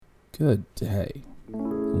Good day,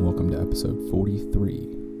 and welcome to episode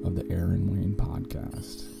 43 of the Aaron Wayne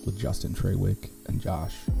podcast with Justin Trawick and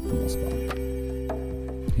Josh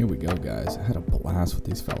Himmelspach. Here we go, guys. I had a blast with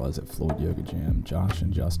these fellas at Floyd Yoga Jam. Josh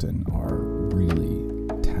and Justin are really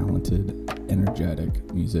talented,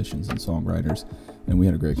 energetic musicians and songwriters, and we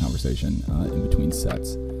had a great conversation in between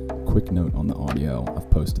sets. Quick note on the audio, I've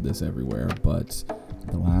posted this everywhere, but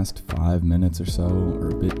the last 5 minutes or so are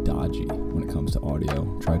a bit dodgy when it comes to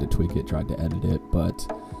audio. Tried to tweak it, tried to edit it, but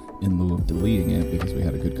in lieu of deleting it, because we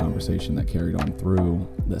had a good conversation that carried on through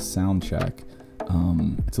the sound check,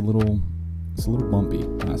 it's a little bumpy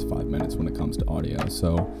last 5 minutes when it comes to audio.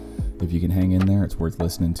 So if you can hang in there, it's worth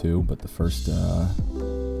listening to. But the first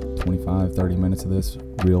 25-30 minutes of this,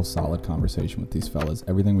 real solid conversation with these fellas.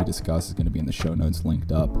 Everything we discuss is going to be in the show notes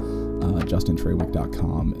linked up.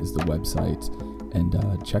 JustinTrawick.com is the website, and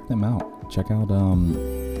check them out. Check out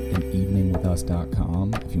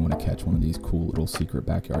aneveningwithus.com if you want to catch one of these cool little secret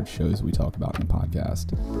backyard shows we talk about in the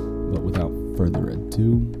podcast. But without further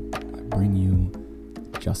ado, I bring you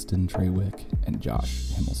Justin Trawick and Josh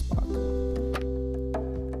Himmelspach.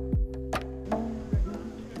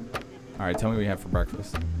 All right, tell me what you have for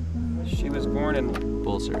breakfast. She was born in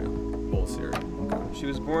Bowl cereal. Bowl cereal. Okay. She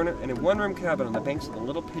was born in a one-room cabin on the banks of the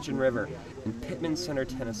Little Pigeon River in Pittman Center,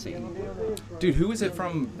 Tennessee. Dude, who is it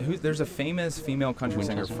from? There's a famous female country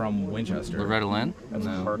singer from Winchester. Loretta Lynn? That's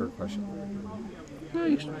a harder question. No,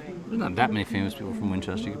 there's not that many famous people from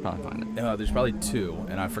Winchester. You could probably find it. There's probably two,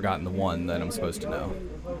 and I've forgotten the one that I'm supposed to know.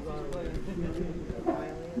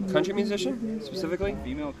 Country musician, specifically?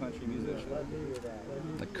 Female country musician.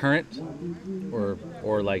 Like current? Or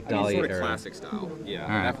like Dolly sort of era? classic style. Yeah,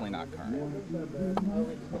 right. Definitely not current.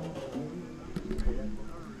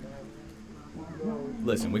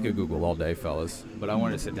 Listen, we could Google all day, fellas, but I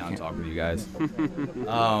wanted to sit down and talk with you guys.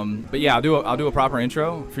 But yeah, I'll do a proper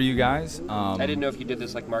intro for you guys. I didn't know if you did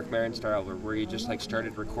this like Mark Maron style, where you just like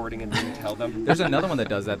started recording and didn't tell them. There's another one that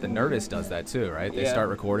does that. The Nerdist does that too, right? They Yeah. start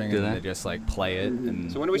recording Do and they? they just like play it.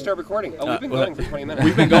 And So when do we start recording? Oh, we've been well, going for 20 minutes.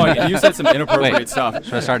 we've been going, and you said some inappropriate Wait. stuff.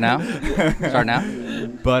 Should I start now? Start now?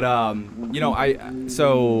 But I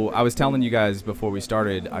was telling you guys before we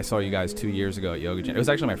started, I saw you guys 2 years ago at Yoga Jam. It was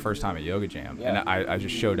actually my first time at Yoga Jam, Yeah. and I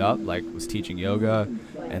just showed up, like was teaching yoga,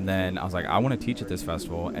 and then I was like, I want to teach at this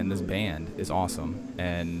festival, and this band is awesome.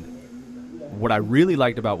 And what I really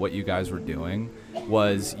liked about what you guys were doing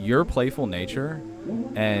was your playful nature,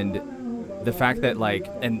 and the fact that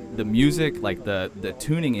and the music, like the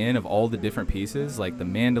tuning in of all the different pieces, like the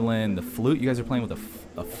mandolin, the flute. You guys are playing with a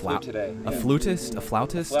Flute today. a Yeah. flutist, a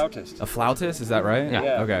flautist, Flautist. a flautist. Is that right?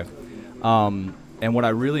 Yeah. Okay. And what I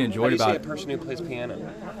really How do enjoyed you say about a person who plays piano?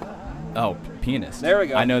 pianist. There we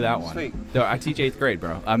go. I know that one. Sweet. No, I teach 8th grade,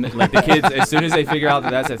 bro. Like the kids, as soon as they figure out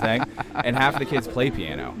that that's a thing, and half of the kids play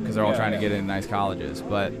piano because they're all trying to get into nice colleges.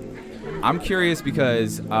 But I'm curious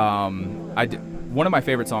because one of my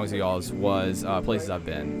favorite songs of y'all's was Places I've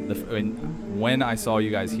Been. When I saw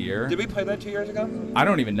you guys here, Did we play that 2 years ago? I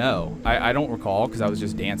don't even know. I don't recall because I was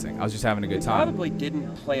just dancing. I was just having a good time. Probably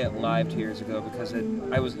didn't play it live 2 years ago because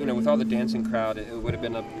I was, with all the dancing crowd, it would have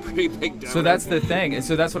been a pretty big downer. So that's the thing. And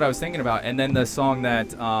so that's what I was thinking about. And then the song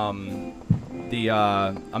that I'm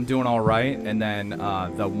Doing All Right, and then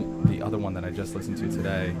the other one that I just listened to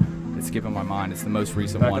today, it's skipping my mind. It's the most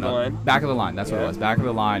recent Back one. of the Line? Back of the Line. That's what it Yeah. was. Back of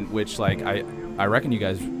the Line, which I reckon you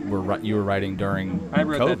guys were writing during I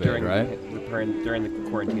wrote COVID, that during right? during the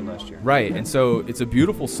quarantine last year. Right. And so it's a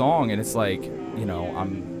beautiful song, and it's like,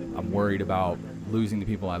 I'm worried about losing the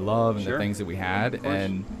people I love and Sure. the things that we had, Of course.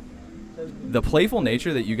 and the playful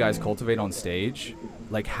nature that you guys cultivate on stage.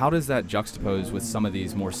 Like, how does that juxtapose with some of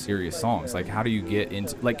these more serious songs? Like, how do you get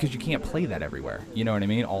into, because you can't play that everywhere, you know what I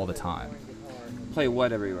mean, all the time. Play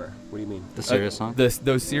what everywhere? What do you mean? The serious song?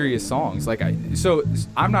 Those serious songs. So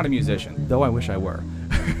I'm not a musician, though I wish I were.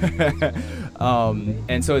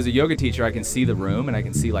 And so as a yoga teacher, I can see the room, and I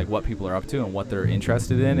can see what people are up to and what they're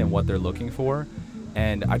interested in and what they're looking for.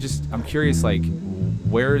 And I'm curious,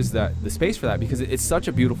 where is the space for that? Because it's such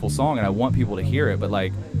a beautiful song, and I want people to hear it. But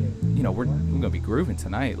we're gonna be grooving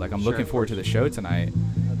tonight. I'm Sure. looking forward to the show tonight.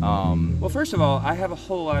 Well, first of all, I have a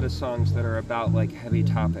whole lot of songs that are about heavy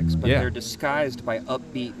topics, but Yeah. they're disguised by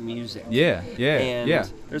upbeat music. Yeah. And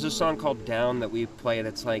there's a song called "Down" that we play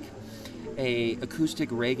that's like a acoustic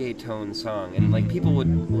reggaeton song, and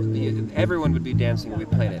everyone would be dancing if we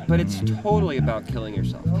played it. But it's totally about killing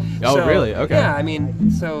yourself. Oh, So, really? Okay. Yeah,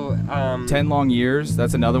 10 10 Long Years.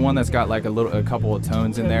 That's another one that's got a couple of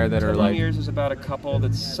tones in there that are 10 Long Years is about a couple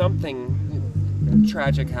that's something something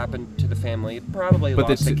tragic happened to the family. Probably But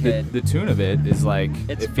lost a kid. the tune of it is like,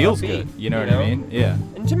 It's it feels upbeat, good. You know you what I know? mean? Yeah.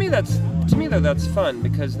 And to me that's fun,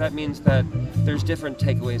 because that means that there's different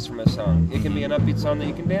takeaways from a song. It can be an upbeat song that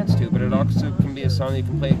you can dance to, but it also can be a song that you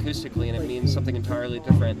can play acoustically, and it means something entirely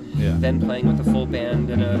different Yeah. than playing with a full band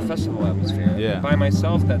in a festival atmosphere. Yeah. By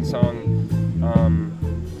myself, that song,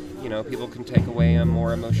 people can take away a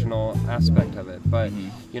more emotional aspect of it. But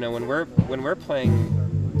when we're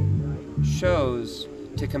playing shows,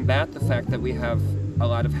 to combat the fact that we have a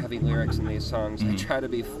lot of heavy lyrics in these songs, I try to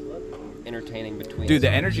be entertaining between. Dude, the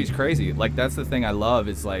songs. energy's crazy. Like, that's the thing I love,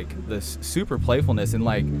 is like this super playfulness, and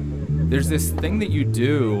like there's this thing that you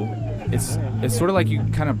do. It's sort of like you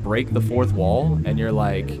kind of break the fourth wall, and you're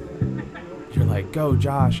like, go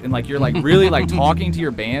Josh, and like you're like really like talking to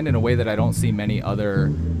your band in a way that I don't see many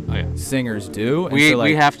other singers do. And We so, like,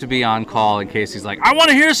 we have to be on call in case he's like, I want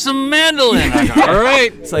to hear some mandolin. I go, all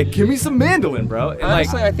right. it's like, give me some mandolin, bro. And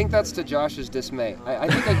Honestly, like, I think that's to Josh's dismay. I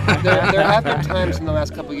think that there have been times in the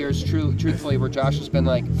last couple of years, truthfully, where Josh has been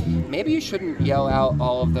like, maybe you shouldn't yell out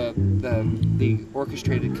all of the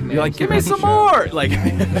orchestrated commands. you're like, give me throughout some the show." more.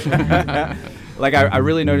 Like, like I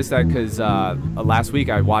really noticed that because last week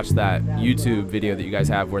I watched that YouTube video that you guys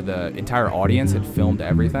have where the entire audience had filmed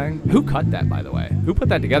everything. Who cut that, by the way? Who put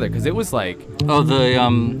that together? Because it was like, Oh, do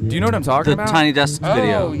you know what I'm talking the about? Tiny Desk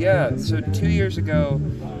video. Oh yeah. So 2 years ago,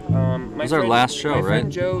 my was our friend- last show, my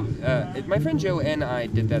right? My friend Joe and I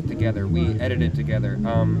did that together. We edited together.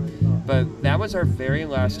 But that was our very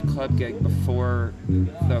last club gig before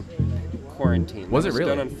the quarantine. Was That it really?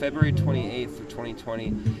 done on February 28th of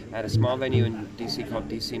 2020 at a small venue in DC called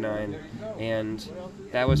DC9, and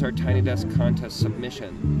that was our Tiny Desk contest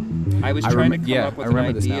submission. I was trying to come up with I an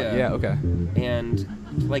remember this idea. now. Yeah, okay. And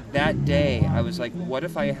like that day, I was like, what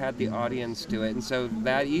if I had the audience do it? And so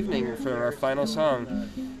that evening for our final song,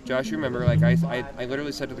 Josh, you remember, like I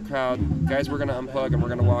literally said to the crowd, guys, we're gonna unplug and we're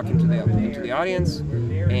gonna walk into the audience,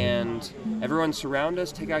 and everyone surround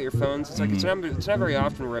us, take out your phones. It's like it's not very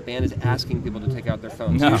often where a band is asking people to take out their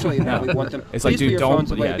phones. No, Usually no. we want them. It's please like, dude, put your don't-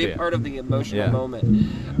 phones away. yeah, Be yeah. part of the emotional Yeah.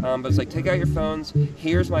 moment. But it's like, take out your phones.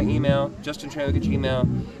 Here's my email, Justin Trawick at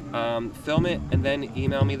Gmail. Film it and then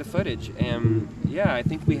email me the footage. And yeah, I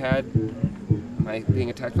think we had. Am I being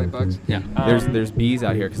attacked by bugs? Yeah. There's bees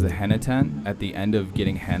out here because the henna tent, at the end of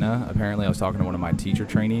getting henna, apparently I was talking to one of my teacher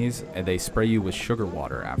trainees, and they spray you with sugar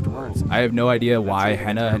water afterwards. I have no idea why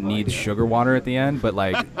henna needs sugar water at the end, but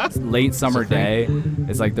like it's late summer day,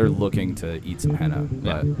 it's like they're looking to eat some henna.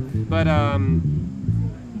 But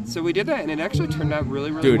So we did that, and it actually turned out really,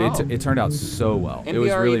 really dude, well. it turned out so well. It NPR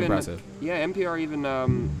was really even, impressive. Yeah, NPR even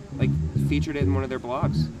like featured it in one of their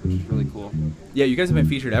blogs, which is really cool. Yeah, you guys have been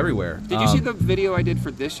featured everywhere. Did you see the video I did for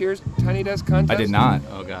this year's Tiny Desk contest? I did not.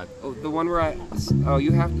 Oh God. Oh, the one where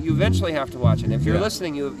you eventually have to watch it. If you're Yeah.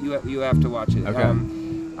 listening, you have to watch it.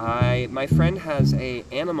 Okay. My friend has a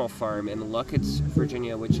animal farm in Luckett's,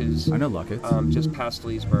 Virginia, which is I know Luckett's. just past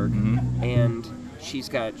Leesburg, Mhm. and she's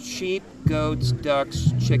got sheep, goats,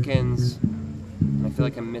 ducks, chickens. And I feel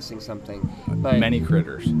like I'm missing something, but Many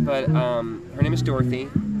critters. But her name is Dorothy.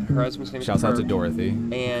 Her husband's name is Shouts out to Kurt. Dorothy.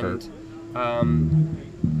 And Kurt.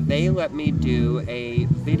 they let me do a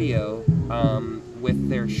video with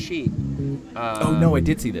their sheep. Oh no, I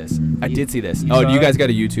did see this. I did see this. you Oh, saw you it? guys got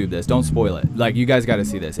to YouTube this. Don't spoil it. Like, you guys got to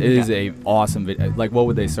see this. It is a awesome video. Like, what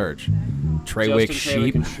would they search? Trawick Justin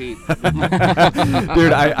Trawick sheep. and sheep.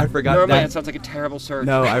 Dude, I forgot Normally that. that sounds like a terrible search.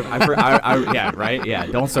 No, yeah, right? Yeah,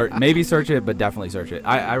 don't search. Maybe search it, but definitely search it.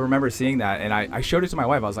 I remember seeing that, and I showed it to my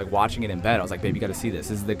wife. I was like watching it in bed. I was like, babe, you got to see this.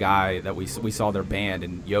 This is the guy that we saw their band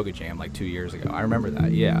in Yoga Jam like 2 years ago. I remember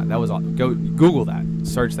that. Yeah, that was go Google that.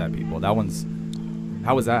 Search that, people. That one's.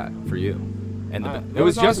 How was that for you? And it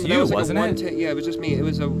was just awesome. That you, was like a wasn't it? Yeah, it was just me. It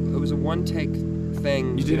was a one take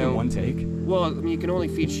thing. You did it in one take? Well, I mean, you can only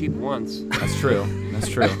feed sheep once. That's true. That's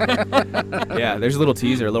true. Yeah, there's a little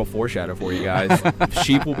teaser, a little foreshadow for you guys.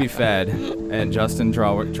 Sheep will be fed, and Justin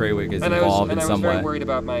Trawick is involved in some I was very way. worried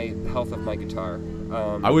about my health of my guitar.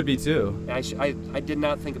 I would be too. I did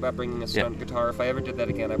not think about bringing a stunt guitar. If I ever did that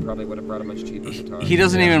again, I probably would have brought a much cheaper guitar. He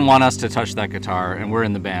doesn't even want us to touch that guitar, and we're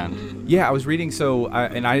in the band. Yeah, I was reading. So, I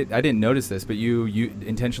didn't notice this, but you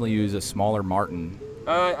intentionally use a smaller Martin.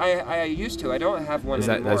 I used to. I don't have one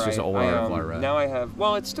anymore. That's just an older Amplar, right? Now I have.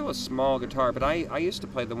 Well, it's still a small guitar, but I used to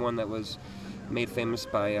play the one that was made famous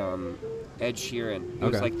by Ed Sheeran. It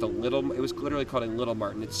was like the little. It was literally called a Little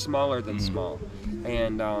Martin. It's smaller than small,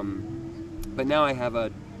 and but now I have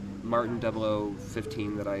a Martin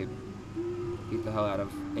 0015 that I beat the hell out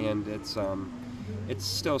of, and it's it's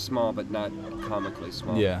still small, but not comically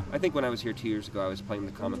small. Yeah. I think when I was here 2 years ago, I was playing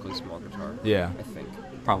the comically small guitar. Yeah. I think.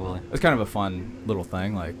 Probably. It's kind of a fun little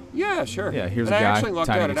thing, like. Yeah, sure. Yeah, here's and a guy, I actually lucked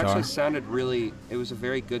tiny out. It guitar. actually sounded really. It was a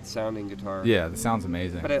very good sounding guitar. Yeah, it sounds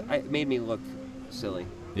amazing. But it made me look silly.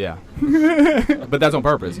 Yeah. But that's on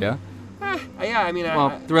purpose, yeah. Yeah, I mean,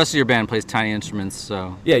 Well, the rest of your band plays tiny instruments,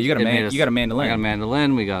 so. Yeah, you got a it made you got a mandolin. I got a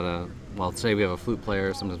mandolin. We got today we have a flute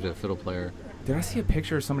player. Sometimes we have a fiddle player. Did I see a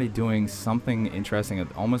picture of somebody doing something interesting? It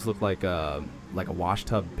almost looked like a wash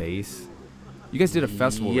tub bass. You guys did a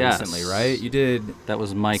festival Yes. recently, right? You did That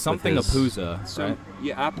was Mike. something with his Appaloosa, so right?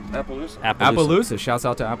 yeah, Appaloosa. Appaloosa. Shouts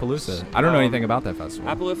out to Appaloosa. I don't know anything about that festival.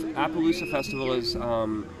 Appaloosa Festival is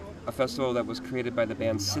a festival that was created by the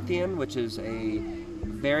band Scythian, which is a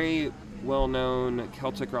very well-known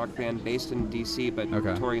Celtic rock band based in D.C. but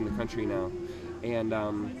Okay. touring the country now. And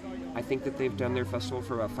I think that they've done their festival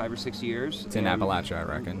for about 5 or 6 years. It's in and Appalachia, I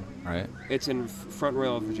reckon, right? It's in Front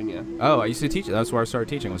Royal, Virginia. Oh, I used to teach it. That's where I started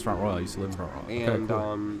teaching, was Front Royal. I used to live in Front Royal. And Okay,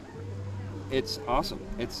 cool. it's awesome.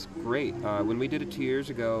 It's great. When we did it 2 years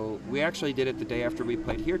ago, we actually did it the day after we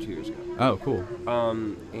played here 2 years ago. Oh, cool.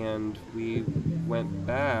 And we went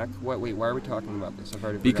back. Wait, why are we talking about this? I've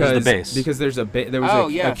already Because the bass. because there was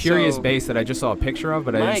a curious so bass that I just saw a picture of,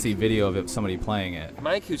 but I didn't Mike- see video of somebody playing it.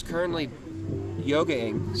 Mike, who's currently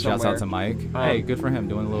yogaing Shouts somewhere, out to Mike. Hey, good for him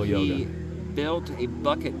doing a little he yoga. built a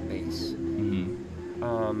bucket bass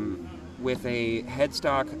with a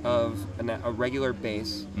headstock of a regular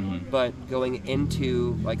bass, but going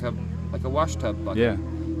into like a wash tub bucket.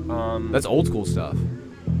 Yeah, that's old school stuff.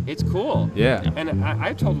 It's cool. Yeah. And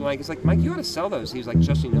I told Mike, it's like, Mike, you ought to sell those. He was like,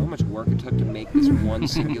 Justin, you know how much work it took to make this one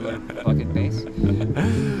singular bucket bass?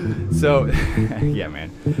 So, yeah, man.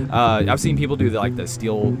 I've seen people do the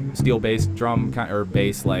steel bass drum or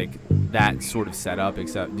bass, like that sort of setup.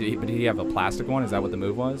 Except, did he have a plastic one? Is that what the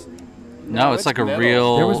move was? No, it's like a metal.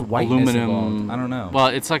 real There was whiteness aluminum. involved. I don't know. Well,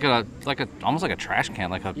 it's like almost like a trash can,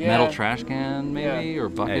 like a Yeah. metal trash can maybe Yeah. or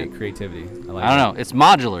Hey, bucket. creativity. I don't know. It's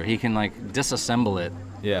modular. He can like disassemble it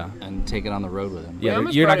Yeah. and take it on the road with him. Yeah, I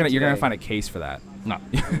almost you're brought not it gonna today. find a case for that. No.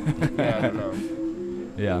 Yeah, I don't know.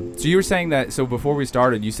 Yeah. So you were saying that. So before we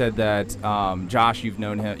started, you said that Josh, you've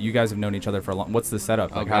known him. You guys have known each other for a long. What's the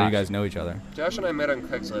setup? Like, how do you gosh. guys know each other? Josh and I met on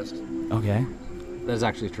Craigslist. Okay. That's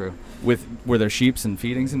actually true. Were there sheeps and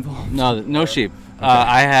feedings involved? No sheep.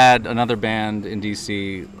 I had another band in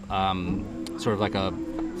DC, sort of like a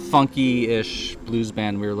funky-ish blues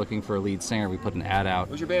band. We were looking for a lead singer. We put an ad out.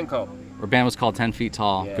 What's your band called? Our band was called 10 Feet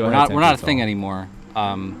Tall. Yeah. Go We're ahead, not 10 we're not a Feet thing Tall. anymore,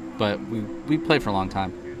 but we played for a long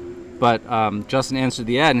time. But Justin answered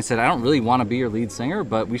the ad and he said, "I don't really want to be your lead singer,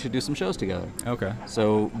 but we should do some shows together." Okay.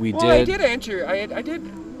 So we Well, did. I did answer. I did.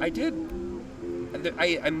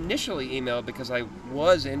 I initially emailed because I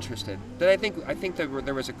was interested. Then I think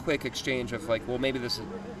there was a quick exchange of like, well, maybe this is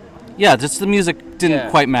Yeah, just the music didn't Yeah.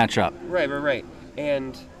 quite match up. right.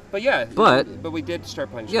 But yeah. But- we did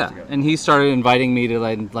start playing shows Yeah, together. and he started inviting me to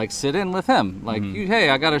like sit in with him. Like, Mm-hmm. hey,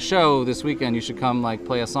 I got a show this weekend. You should come like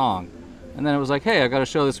play a song. And then it was like, hey, I got a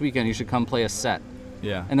show this weekend. You should come play a set.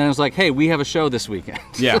 Yeah. And then it was like, hey, we have a show this weekend.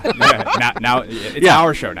 Yeah. Now it's Yeah.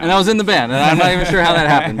 our show now. And I was in the band, and I'm not even sure how that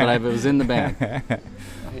happened, but I was in the band.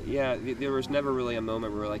 Yeah, there was never really a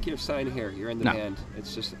moment where we're like, here, sign here. You're in the No. band.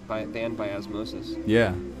 It's just band by osmosis.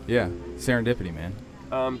 Yeah. Serendipity, man.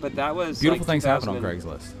 But that was Beautiful like things happen on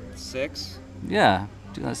 2006. Craigslist. Yeah,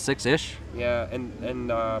 2006-ish, Yeah, and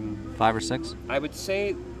 5 or 6. I would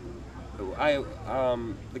say,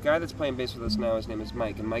 the guy that's playing bass with us now, his name is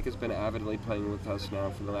Mike, and Mike has been avidly playing with us now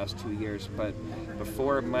for the last 2 years. But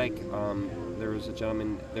before Mike, there is a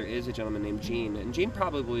gentleman named Gene, and Gene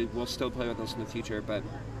probably will still play with us in the future. But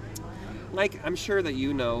like, I'm sure that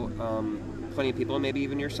you know plenty of people, and maybe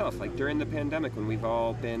even yourself. Like during the pandemic, when we've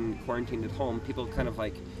all been quarantined at home, people kind of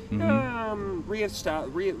like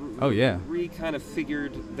Oh, yeah. kind of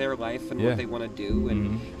figured their life and Yeah. what they want to do.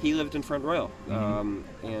 And he lived in Front Royal, and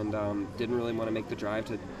didn't really want to make the drive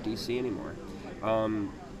to DC anymore.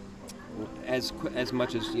 As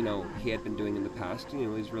much as he had been doing in the past, he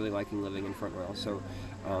was really liking living in Front Royal. So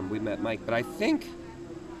we met Mike, but I think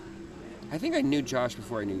I knew Josh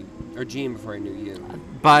before I knew, or Gene before I knew you.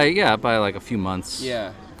 By like a few months.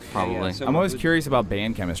 Yeah. Probably. So I'm always it was- curious about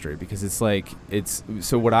band chemistry because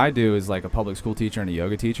so what I do is like a public school teacher and a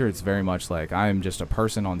yoga teacher. It's very much like I'm just a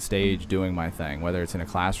person on stage doing my thing, whether it's in a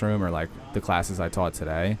classroom or like the classes I taught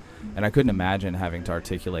today. And I couldn't imagine having to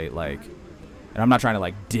articulate like, and I'm not trying to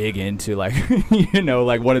like dig into like,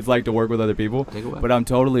 like what it's like to work with other people, Take it away. but I'm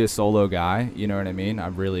totally a solo guy. You know what I mean? I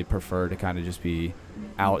really prefer to kind of just be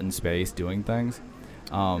out in space doing things.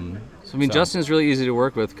 So Justin's really easy to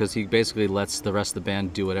work with because he basically lets the rest of the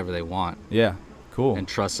band do whatever they want. Yeah. Cool. and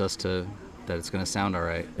trust us that it's going to sound all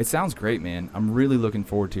right. It sounds great, man. I'm really looking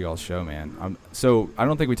forward to y'all's show, man. So I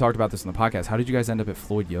don't think we talked about this in the podcast. How did you guys end up at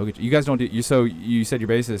Floyd Yoga? You guys don't do you? So you said your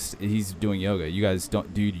bassist, he's doing yoga. You guys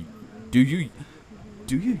don't do you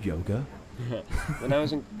yoga? When I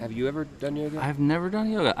was in, have you ever done yoga? I've never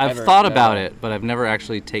done yoga. I've Never, thought no. about it, but I've never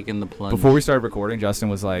actually taken the plunge. Before we started recording, Justin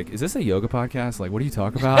was like, "Is this a yoga podcast? Like, what do you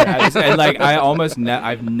talk about?"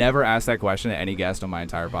 I've never asked that question to any guest on my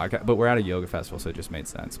entire podcast. But we're at a yoga festival, so it just made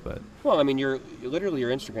sense. But Well, I mean, literally your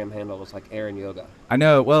Instagram handle is like Aaron Yoga. I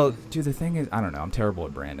know. Well, dude, the thing is, I don't know. I'm terrible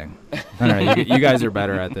at branding. I don't know. You guys are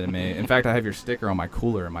better at it than me. In fact, I have your sticker on my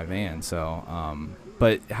cooler in my van. So,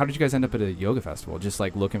 but how did you guys end up at a yoga festival? Just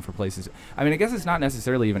like looking for places. I mean, I guess it's not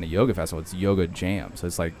necessarily even a yoga festival. It's yoga jam. So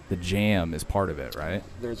it's like the jam is part of it, right?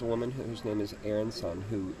 There's a woman whose name is Erin Sun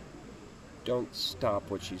who don't stop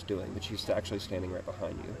what she's doing, but she's actually standing right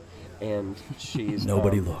behind you, and she's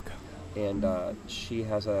look. And she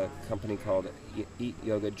has a company called Eat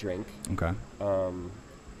Yoga Drink. Okay.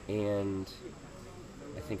 And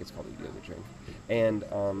I think it's called Eat Yoga Drink. And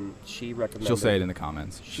she recommended. She'll say it in the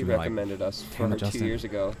comments. She She'll be like, recommended us for "Damn it, 2 Justin." years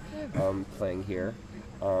ago, playing here.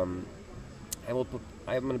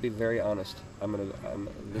 I'm going to be very honest.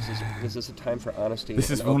 This is a time for honesty. This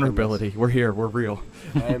is and openness. vulnerability. We're here. We're real.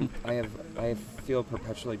 I feel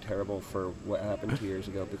perpetually terrible for what happened 2 years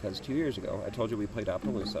ago, because 2 years ago, I told you we played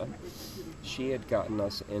Appaloosa. She had gotten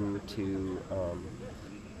us into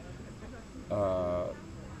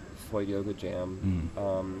Floyd Yoga Jam,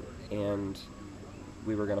 and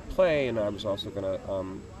we were going to play, and I was also going to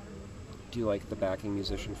do like the backing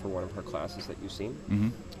musician for one of her classes that you've seen.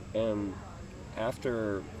 Mm-hmm. And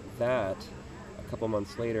after that, a couple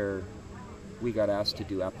months later, we got asked to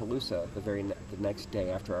do Appaloosa the next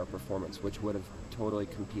day after our performance, which would have totally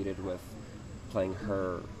competed with playing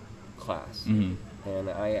her class. Mm-hmm. And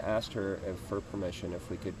I asked her for permission if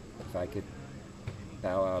I could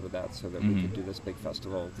bow out of that so that we could do this big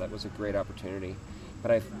festival. That was a great opportunity, but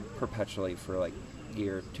I've perpetually for like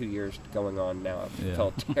 2 years going on now, I've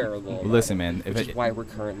felt terrible. about Listen, it, man, which is why we're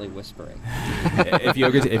currently whispering. if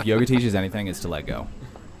yoga teaches anything, it's to let go,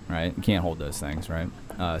 right? You can't hold those things, right?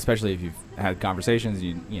 Especially if you've had conversations,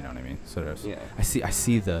 you know what I mean. So there's, Yeah. I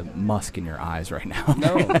see the musk in your eyes right now.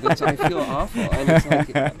 No, I feel awful, and it's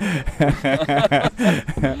like.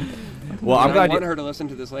 Well, I'm I glad. want her to listen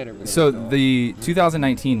to this later. So the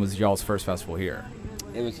 2019 was y'all's first festival here,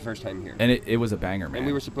 It was the first time here. and it was a banger, man. And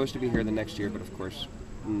we were supposed to be here the next year, but of course,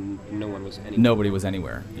 no one was anywhere. Nobody was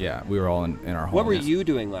anywhere. Yeah, we were all in our homes. What were you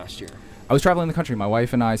doing last year? I was traveling the country. My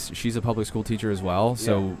wife and I, she's a public school teacher as well.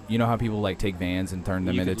 So Yeah. you know how people like take vans and turn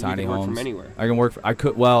them You into could tiny work homes. from anywhere. I can work. I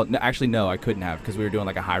could. Well, actually, no, I couldn't have because we were doing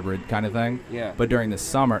like a hybrid kind of thing. Yeah. But during the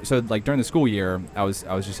summer, so like during the school year, I was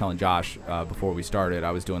just telling Josh before we started,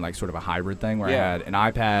 I was doing like sort of a hybrid thing where I Yeah. had an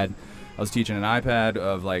iPad. I was teaching an iPad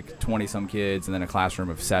of like 20 some kids and then a classroom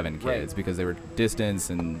of 7 kids Right. because they were distance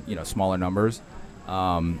and smaller numbers.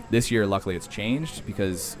 This year, luckily, it's changed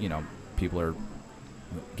because people are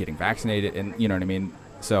getting vaccinated and you know what I mean.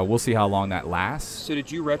 So we'll see how long that lasts. So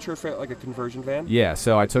did you retrofit like a conversion van? Yeah,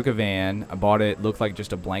 so I took a van, I bought it, looked like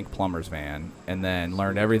just a blank plumber's van, and then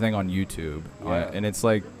learned everything on YouTube. Yeah. And it's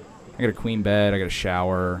like, I got a queen bed, I got a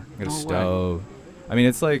shower, I got a No way. stove. I mean,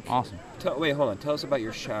 it's like, Awesome. Wait, hold on. Tell us about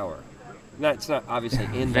your shower. It's not obviously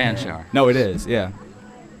in the Van shower. no, it is, yeah.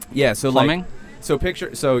 Yeah, so Plumbing?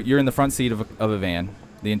 like, so you're in the front seat of a van,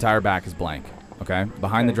 the entire back is blank, okay?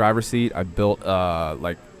 Behind the Okay. driver's seat, I built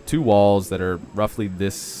like 2 walls that are roughly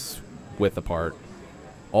this width apart,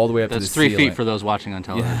 all the way up to the That's 3 ceiling. feet for those watching on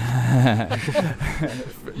television.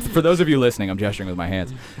 For those of you listening, I'm gesturing with my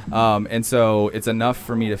hands. And so it's enough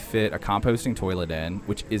for me to fit a composting toilet in,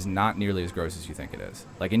 which is not nearly as gross as you think it is.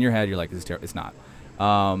 Like in your head, you're like, it's not.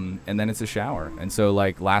 And then it's a shower. And so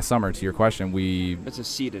like last summer, to your question, It's a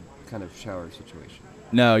seated kind of shower situation.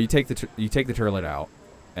 No, you take the toilet out.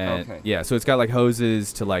 And Okay. yeah, so it's got like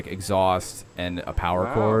hoses to like exhaust and a power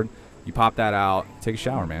Wow. cord. You pop that out, take a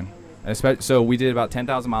shower, man. And so we did about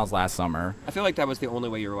 10,000 miles last summer. I feel like that was the only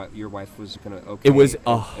way your wife was gonna okay. It was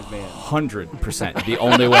a van. 100% the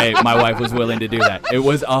only way my wife was willing to do that. It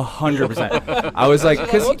was 100%. I was like,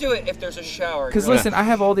 We'll do it if there's a shower. because listen, I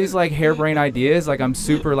have all these like harebrained ideas. Like I'm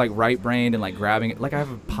super like right-brained and like grabbing it. Like I have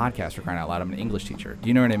a podcast for crying out loud. I'm an English teacher. Do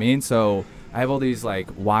you know what I mean? So I have all these like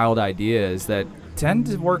wild ideas that tend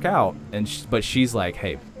to work out. But she's like,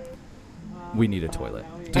 hey, we need a toilet.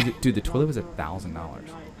 Dude, the toilet was $1,000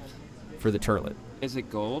 for the toilet. Is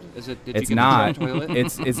it gold? Is it? Did It's you get not. the toilet?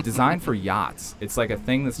 It's designed for yachts. It's like a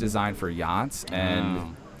thing that's designed for yachts,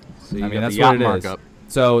 and So you I mean got that's the yacht what it is. markup.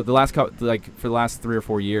 So the last couple, like for the last 3 or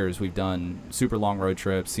 4 years, we've done super long road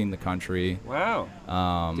trips, seen the country.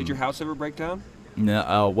 Wow. Did your house ever break down?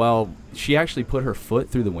 No, well, she actually put her foot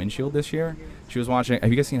through the windshield this year. She was watching. Have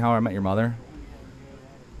you guys seen How I Met Your Mother?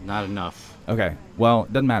 Not enough. Okay, well,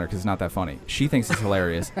 it doesn't matter because it's not that funny. She thinks it's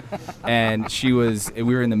hilarious. And we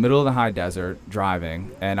were in the middle of the high desert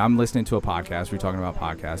driving, and I'm listening to a podcast. We were talking about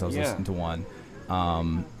podcasts. I was listening to one.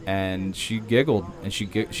 And she giggled, and she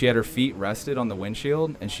had her feet rested on the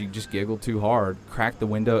windshield, and she just giggled too hard, cracked the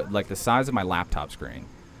window, like the size of my laptop screen.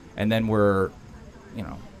 And then we're,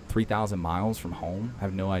 3,000 miles from home,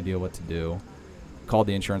 have no idea what to do. Called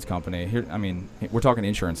the insurance company. We're talking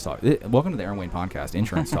insurance talk. Welcome to the Aaron Wayne podcast,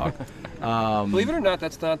 insurance talk. Believe it or not,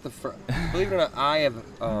 that's not the first. Believe it or not, I have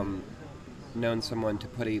known someone to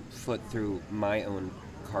put a foot through my own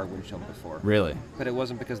car windshield before. Really? But it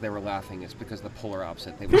wasn't because they were laughing. It's because the polar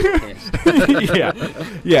opposite. They were pissed.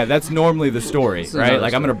 Yeah, that's normally the story, right?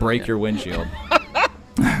 Like, I'm going to break yeah. your windshield.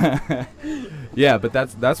 Yeah, but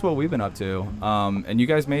that's what we've been up to. And you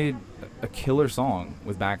guys made a killer song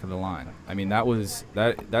with Back of the Line. I mean,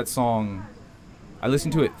 that song, I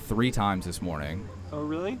listened to it 3 times this morning. Oh,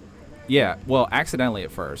 really? Yeah, well, accidentally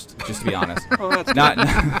at first, just to be honest. Oh, that's Not.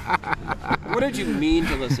 What did you mean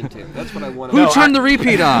to listen to? That's what I want to Who know. turned the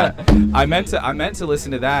repeat on? I meant to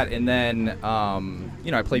listen to that, and then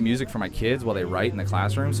I play music for my kids while they write in the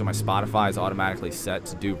classroom, so my Spotify is automatically set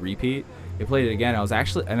to do repeat. They played it again. I got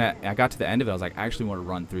to the end of it. I was like, I actually want to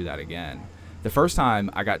run through that again. The first time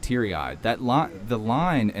I got teary-eyed. The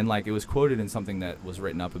line, and like it was quoted in something that was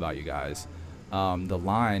written up about you guys. The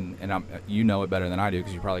line, and you know it better than I do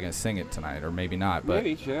because you're probably gonna sing it tonight, or maybe not. But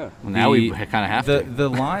maybe, yeah. Well, now we kind of have to. The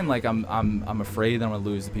line, like I'm afraid that I'm gonna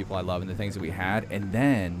lose the people I love and the things that we had, and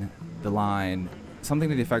then the line, something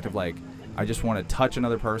to the effect of like, I just want to touch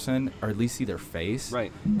another person or at least see their face.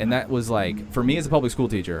 Right. And that was like, for me as a public school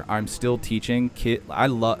teacher, I'm still teaching. I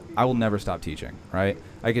will never stop teaching. Right.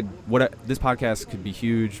 This podcast could be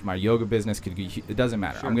huge. My yoga business could be. It doesn't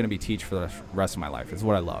matter. Sure. I'm gonna be teach for the rest of my life. It's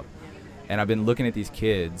what I love. And I've been looking at these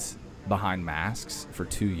kids behind masks for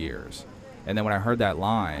 2 years. And then when I heard that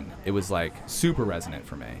line, it was like super resonant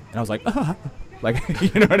for me. And I was like, like,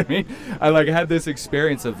 you know what I mean? I like had this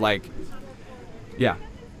experience of like, yeah.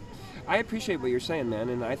 I appreciate what you're saying, man,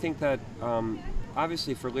 and I think that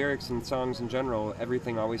obviously for lyrics and songs in general,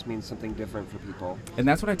 everything always means something different for people. And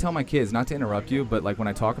that's what I tell my kids, not to interrupt you, but like when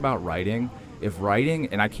I talk about writing,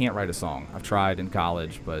 and I can't write a song. I've tried in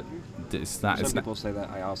college, but it's not. Some people say that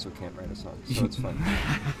I also can't write a song, so it's fun.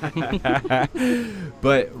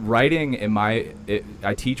 But writing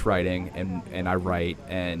I teach writing and I write,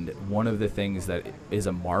 and one of the things that is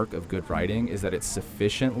a mark of good writing is that it's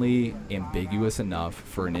sufficiently ambiguous enough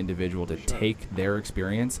for an individual to take their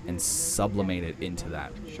experience and sublimate it into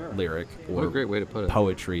that lyric or What a great way to put it.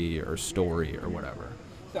 poetry or story or whatever.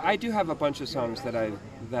 I do have a bunch of songs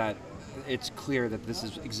that it's clear that this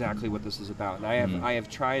is exactly what this is about, and I have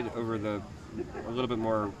tried over a little bit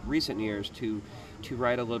more recent years to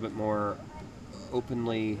write a little bit more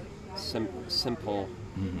openly simple,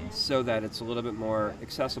 so that it's a little bit more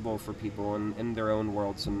accessible for people in their own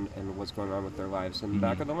worlds and what's going on with their lives. And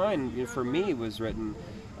Back of the Line, for me, was written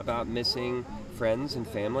about missing friends and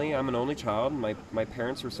family. I'm an only child. My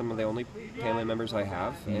parents are some of the only family members I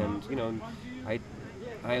have, and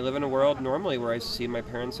I live in a world normally where I see my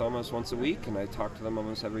parents almost once a week, and I talk to them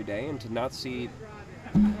almost every day, and to not see,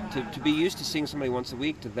 to be used to seeing somebody once a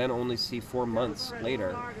week, to then only see 4 months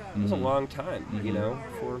later, it was a long time,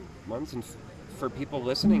 4 months, and for people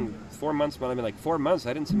listening, 4 months, but I mean like 4 months,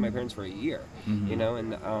 I didn't see my parents for a year,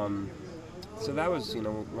 and so that was,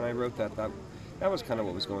 when I wrote that was kind of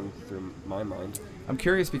what was going through my mind. I'm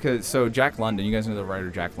curious because, Jack London, you guys know the writer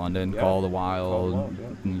Jack London, Yeah. Call of the Wild, Call of the Wild,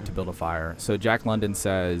 yeah. Need to Build a Fire. So Jack London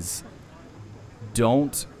says,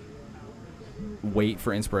 don't wait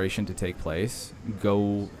for inspiration to take place.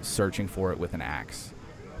 Go searching for it with an axe.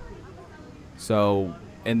 So,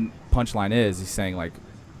 and punchline is, he's saying like,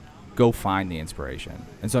 go find the inspiration.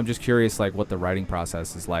 And so I'm just curious like what the writing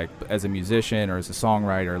process is like as a musician or as a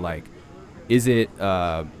songwriter. Like, is it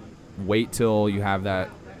wait till you have that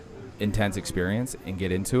intense experience and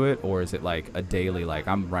get into it, or is it like a daily, like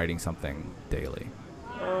I'm writing something daily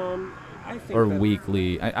I think or that,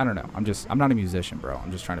 weekly? I don't know. I'm not a musician, bro.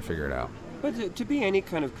 I'm just trying to figure it out. But to be any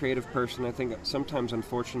kind of creative person, I think sometimes,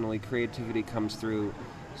 unfortunately, creativity comes through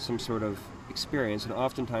some sort of experience, and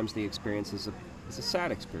oftentimes the experience is a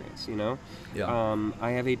sad experience, Yeah.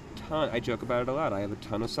 I have a ton, I joke about it a lot, I have a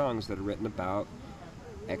ton of songs that are written about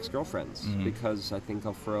ex-girlfriends, because I think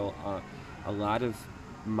for a lot of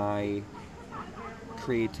my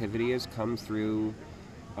creativity has come through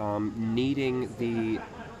needing the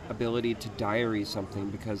ability to diary something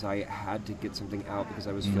because I had to get something out because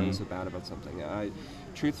I was feeling so bad about something.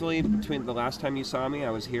 Truthfully, between the last time you saw me,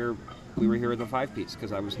 we were here with a 5-piece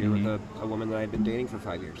because I was here with a woman that I had been dating for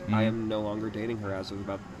 5 years. I am no longer dating her as of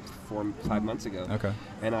about 4-5 months ago. Okay.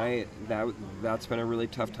 And that's been a really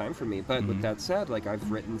tough time for me. But with that said, like,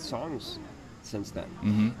 I've written songs since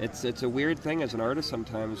then. It's a weird thing as an artist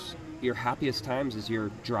sometimes. Your happiest times is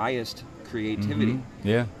your driest creativity.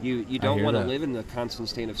 Yeah. You don't want to live in the constant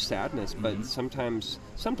state of sadness, but sometimes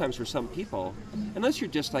for some people, unless you're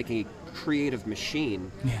just like a creative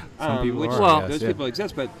machine, some people which are, those people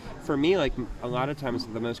exist. But for me, like, a lot of times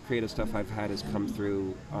the most creative stuff I've had has come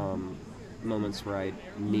through moments where I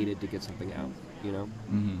needed to get something out. You know,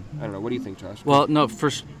 I don't know. What do you think, Josh? Well, no,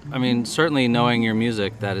 I mean, certainly knowing your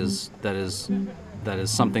music, that is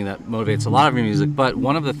something that motivates a lot of your music. But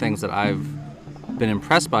one of the things that I've been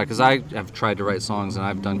impressed by, because I have tried to write songs and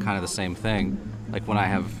I've done kind of the same thing. Like when I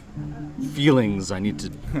have feelings, I need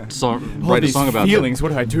to write a song about feelings. them.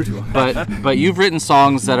 What do I do to them? But you've written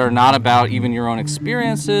songs that are not about even your own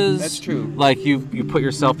experiences. That's true. Like you put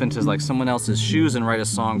yourself into like someone else's shoes and write a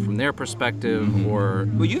song from their perspective. Or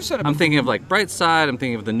Well, you've said it I'm before. thinking of like Bright Side. I'm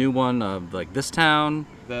thinking of the new one of like This Town.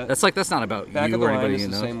 That's not about Back you of the or Line anybody is you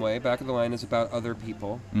the know. same way. Back of the Line is about other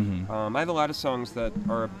people. I have a lot of songs that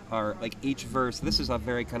are like each verse. This is a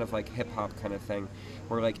very kind of like hip hop kind of thing,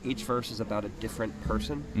 where like each verse is about a different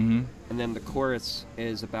person, and then the chorus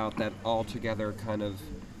is about that all together kind of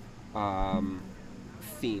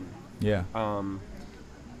theme. Yeah.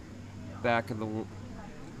 Back of the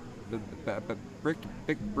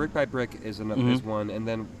Brick by Brick is another is one, and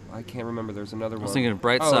then I can't remember. There's another one. I was thinking of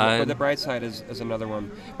Bright Oh, Side. the Bright Side is another one.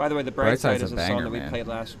 By the way, the Bright Bright Side Side's is a a song banger, that we man. played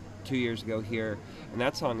 2 years ago here, and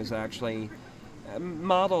that song is actually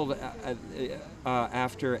modeled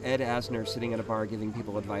after Ed Asner sitting at a bar giving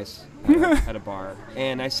people advice at a bar.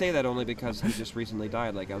 And I say that only because he just recently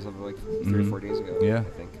died, like as of like 3 or 4 days ago. Yeah. I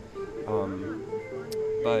think.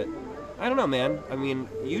 But I don't know, man. I mean,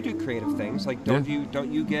 you do creative things. Like, don't you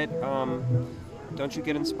get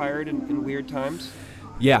inspired in weird times?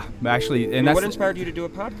 Yeah, actually, and I mean, that's what inspired you to do a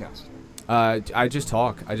podcast? I just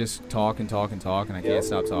talk. I just talk and talk and talk, and I can't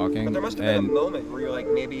stop talking. But there must have been And a moment where you're like,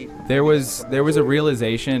 maybe there was a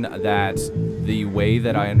realization that the way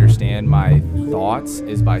that I understand my thoughts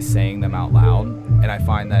is by saying them out loud, and I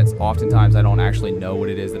find that oftentimes I don't actually know what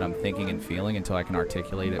it is that I'm thinking and feeling until I can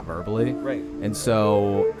articulate it verbally. Right. And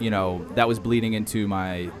so, that was bleeding into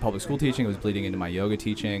my public school teaching. It was bleeding into my yoga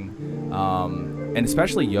teaching, and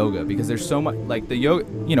especially yoga, because there's so much, like the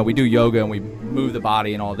yoga, we do yoga and we move the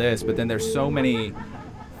body and all this, but then there's so many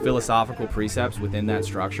philosophical precepts within that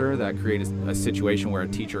structure that create a situation where a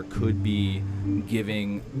teacher could be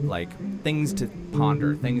giving like things to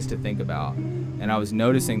ponder, things to think about. And I was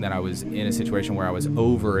noticing that I was in a situation where I was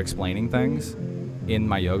over explaining things in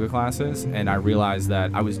my yoga classes, and I realized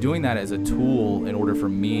that I was doing that as a tool in order for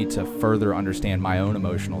me to further understand my own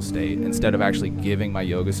emotional state instead of actually giving my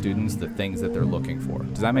yoga students the things that they're looking for.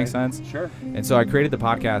 Does that make sense? Sure. And so I created the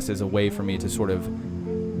podcast as a way for me to sort of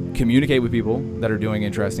communicate with people that are doing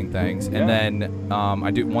interesting things. And then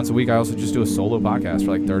I do once a week. I also just do a solo podcast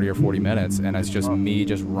for like 30 or 40 minutes, and it's just me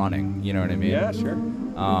just running. You know what I mean? Yeah, sure.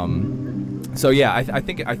 So yeah, I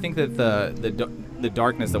think that the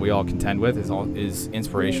darkness that we all contend with is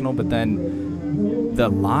inspirational, but then the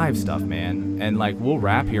live stuff, man. And like we'll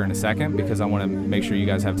wrap here in a second because I want to make sure you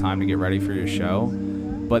guys have time to get ready for your show.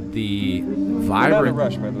 But the vibrant. Not a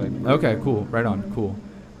rush, by the way. Okay, cool. Right on. Cool.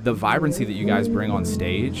 The vibrancy that you guys bring on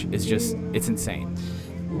stage is it's insane.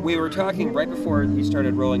 We were talking right before you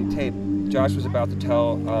started rolling tape. Josh was about to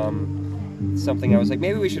tell something. I was like,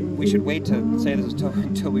 maybe we should wait to say this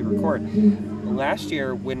until we record. Last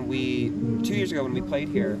year, 2 years ago when we played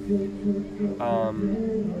here,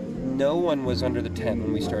 no one was under the tent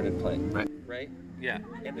when we started playing. Right? Yeah.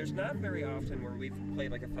 And there's not very often where we've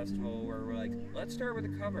played like a festival where we're like, let's start with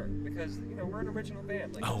a cover because we're an original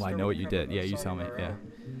band. Like, Oh, I know what you did. Yeah, you tell me. Yeah.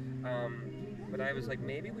 But I was like,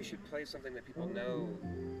 maybe we should play something that people know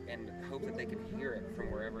and hope that they can hear it from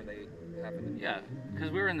wherever they happen to be. Yeah, because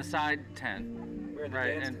we were in the side tent. We're in the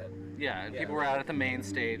right, dance and tent. yeah, and people were out at the main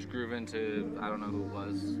stage grooving to I don't know who it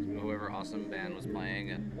was, whoever awesome band was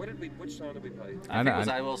playing, and Which song did we play? I think it was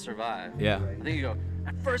I Will Survive. Yeah. I think you go.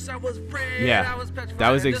 At first I was afraid. Yeah, I was petrified. that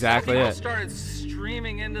was and just exactly people it. Started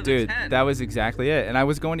streaming into Dude, the tent. that was exactly it. And I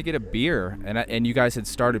was going to get a beer, and you guys had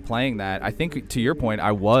started playing that. I think to your point,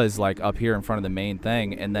 I was like up here in front of the main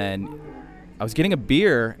thing, and then I was getting a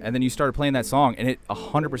beer, and then you started playing that song, and it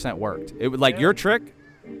 100% worked. It was like your trick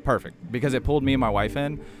perfect, because it pulled me and my wife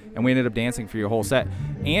in, and we ended up dancing for your whole set.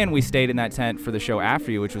 And we stayed in that tent for the show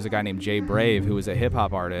after you, which was a guy named Jay Brave, who was a hip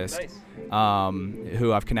hop artist,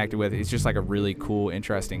 who I've connected with. He's just like a really cool,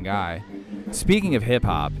 interesting guy. Speaking of hip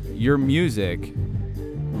hop, your music,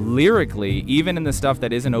 lyrically, even in the stuff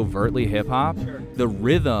that isn't overtly hip hop, the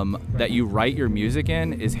rhythm that you write your music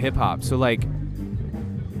in is hip hop. So like,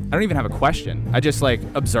 I don't even have a question. I just like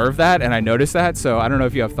observe that and I notice that. So I don't know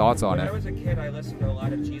if you have thoughts on When it. I was a kid, I listened to a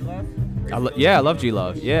lot of G-Love. I love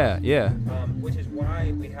G-Love. Yeah. Which is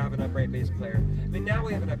why we have an upright bass player. I mean, now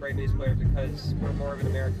we have an upright bass player because we're more of an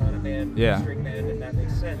Americana band, string band, and that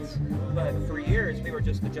makes sense. But for years, we were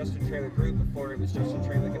just the Justin Trawick group before it was Justin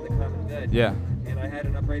Trawick and the Common Good. Yeah. And I had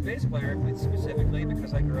an upright bass player specifically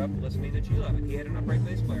because I grew up listening to G-Love, and he had an upright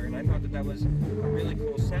bass player, and I thought that was a really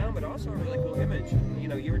cool sound, but also a really cool image. You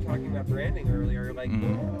know, you were talking about branding earlier, like, you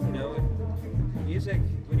know, music,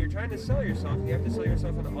 when you're trying to sell yourself, you have to sell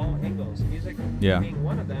yourself on all angles. Music being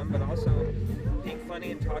one of them, but also being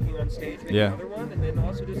funny and talking on stage being another one, and then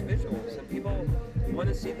also just visuals. And people want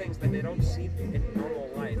to see things that they don't see in normal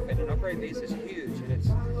life. And an upright bass is huge, and it's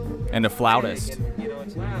and a flautist. And, you know,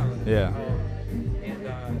 it's loud. Yeah.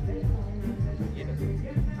 You know,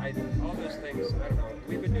 all those things. I don't know.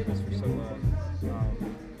 We've been doing this for so long.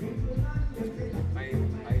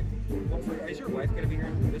 Is your wife gonna be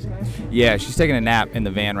here this time? Yeah, she's taking a nap in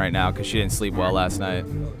the van right now because she didn't sleep well last night.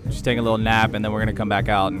 She's taking a little nap, and then we're gonna come back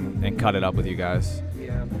out and cut it up with you guys.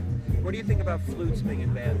 Yeah. What do you think about flutes being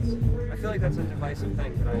in bands? I feel like that's a divisive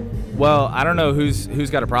thing. Well, I don't know who's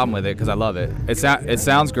got a problem with it because I love it. It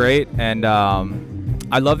sounds great, and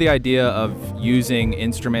I love the idea of using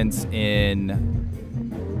instruments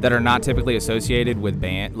that are not typically associated with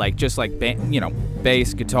band, like just like band, you know,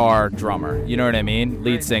 bass, guitar, drummer. You know what I mean?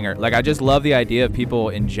 Lead singer. Like I just love the idea of people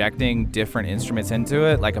injecting different instruments into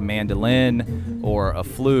it, like a mandolin or a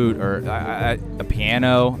flute or a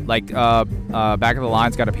piano. Like Back of the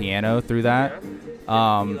Line's got a piano through that.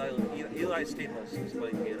 Eli Stamos is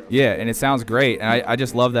playing piano. Yeah, and it sounds great, and I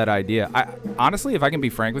just love that idea. Honestly, if I can be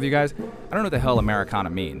frank with you guys, I don't know what the hell Americana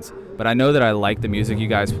means, but I know that I like the music you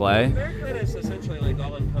guys play. Americana is essentially like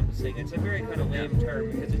all-encompassing. It's a very kind of lame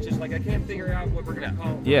term because it's just like I can't figure out what we're gonna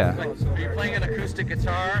call. Yeah. Are you playing an acoustic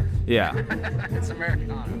guitar? Yeah. It's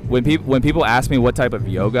Americana. When people ask me what type of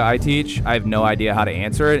yoga I teach, I have no idea how to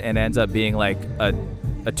answer it, and it ends up being like a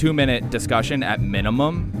 2-minute discussion at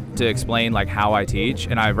minimum to explain like how I teach,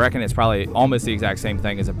 and I reckon it's probably almost the exact same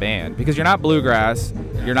thing as a band because you're not bluegrass,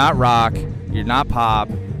 you're not rock, you're not pop,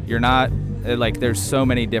 you're not like there's so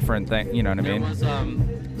many different things. You know what I mean? There was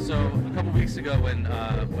so a couple weeks ago when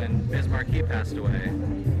Biz Markie passed away,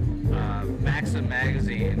 Maxim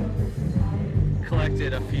magazine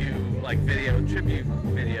collected a few like tribute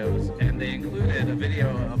videos, and they included a video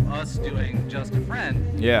of us doing Just a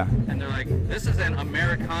Friend. Yeah. And they're like, this is an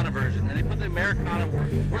Americana version, and they put the Americana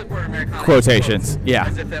word Americana quotations. Yeah.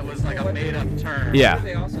 As if that was like a made up term. Yeah.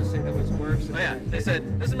 They also say that was worse. Oh yeah, they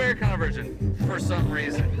said this is Americana version for some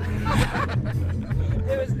reason.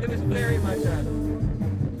 It was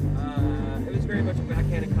very much a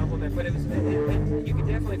backhanded compliment, but you could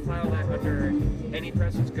definitely file that under any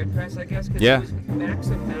press is good press, I guess. Yeah. It was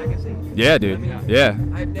Maxim magazine. Yeah, dude. I mean, yeah.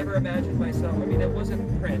 I've never imagined myself. I mean, it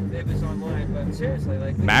wasn't print; it was online. But seriously,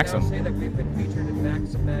 like they Maxim. now say that we've been featured in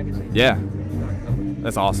Maxim magazine. Yeah.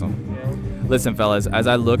 That's awesome. You know? Listen, fellas, as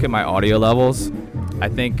I look at my audio levels, I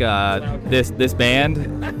think this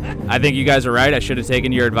band, I think you guys are right. I should have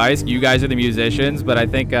taken your advice. You guys are the musicians, but I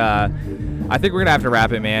think we're gonna have to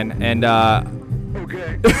wrap it, man. And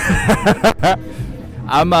Okay.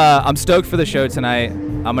 I'm stoked for the show tonight.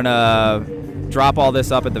 I'm gonna drop all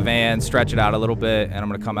this up at the van, stretch it out a little bit, and I'm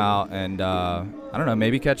gonna come out and I don't know,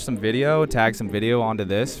 maybe catch some video, tag some video onto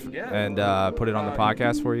this, and put it on the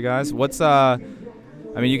podcast for you guys. What's I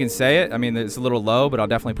mean, you can say it. I mean, it's a little low, but I'll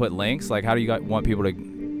definitely put links. Like, how do you guys want people to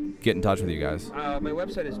get in touch with you guys? My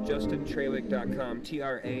website is justintrawick.com,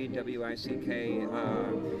 TRAWICK.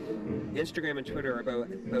 Instagram and Twitter are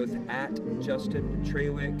both at Justin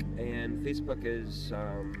Trawick, and Facebook is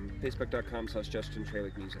facebook.com/Justin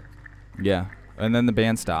Trawick Music. Yeah. And then the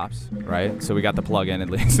band stops, right? So we got the plug in at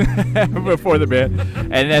least before the band.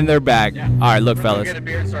 And then they're back. Yeah. All right, look, fellas. Get a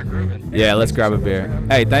beer and start grooving. Yeah, let's grab a beer.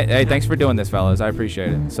 Hey, thanks for doing this, fellas. I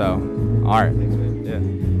appreciate it. So, all right. Thanks, man. Yeah.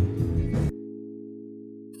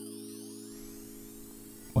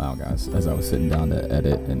 Wow, guys. As I was sitting down to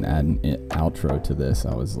edit and add an outro to this,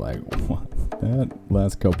 I was like, what? That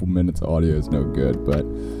last couple minutes of audio is no good, but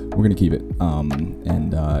we're going to keep it.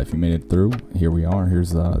 And if you made it through, here we are.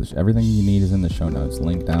 Here's everything you need is in the show notes,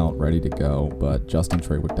 linked out, ready to go. But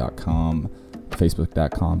justintrawick.com.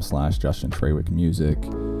 Facebook.com/Justin Trawick Music.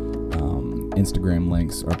 Instagram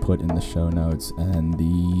links are put in the show notes, and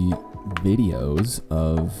the videos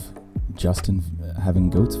of Justin having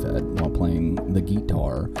goats fed while playing the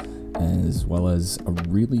guitar, as well as a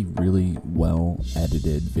really, really well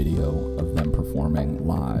edited video of them performing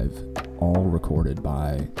live, all recorded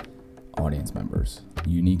by audience members.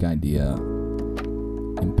 Unique idea,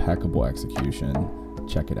 impeccable execution.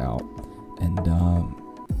 Check it out, and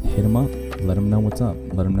hit them up. Let them know what's up.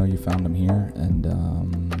 Let them know you found them here, and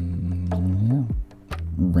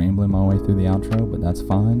rambling my way through the outro, but that's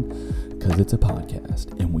fine because it's a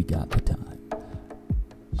podcast and we got the time.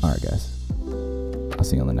 All right, guys. I'll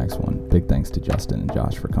see you on the next one. Big thanks to Justin and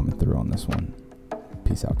Josh for coming through on this one.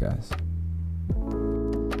 Peace out, guys.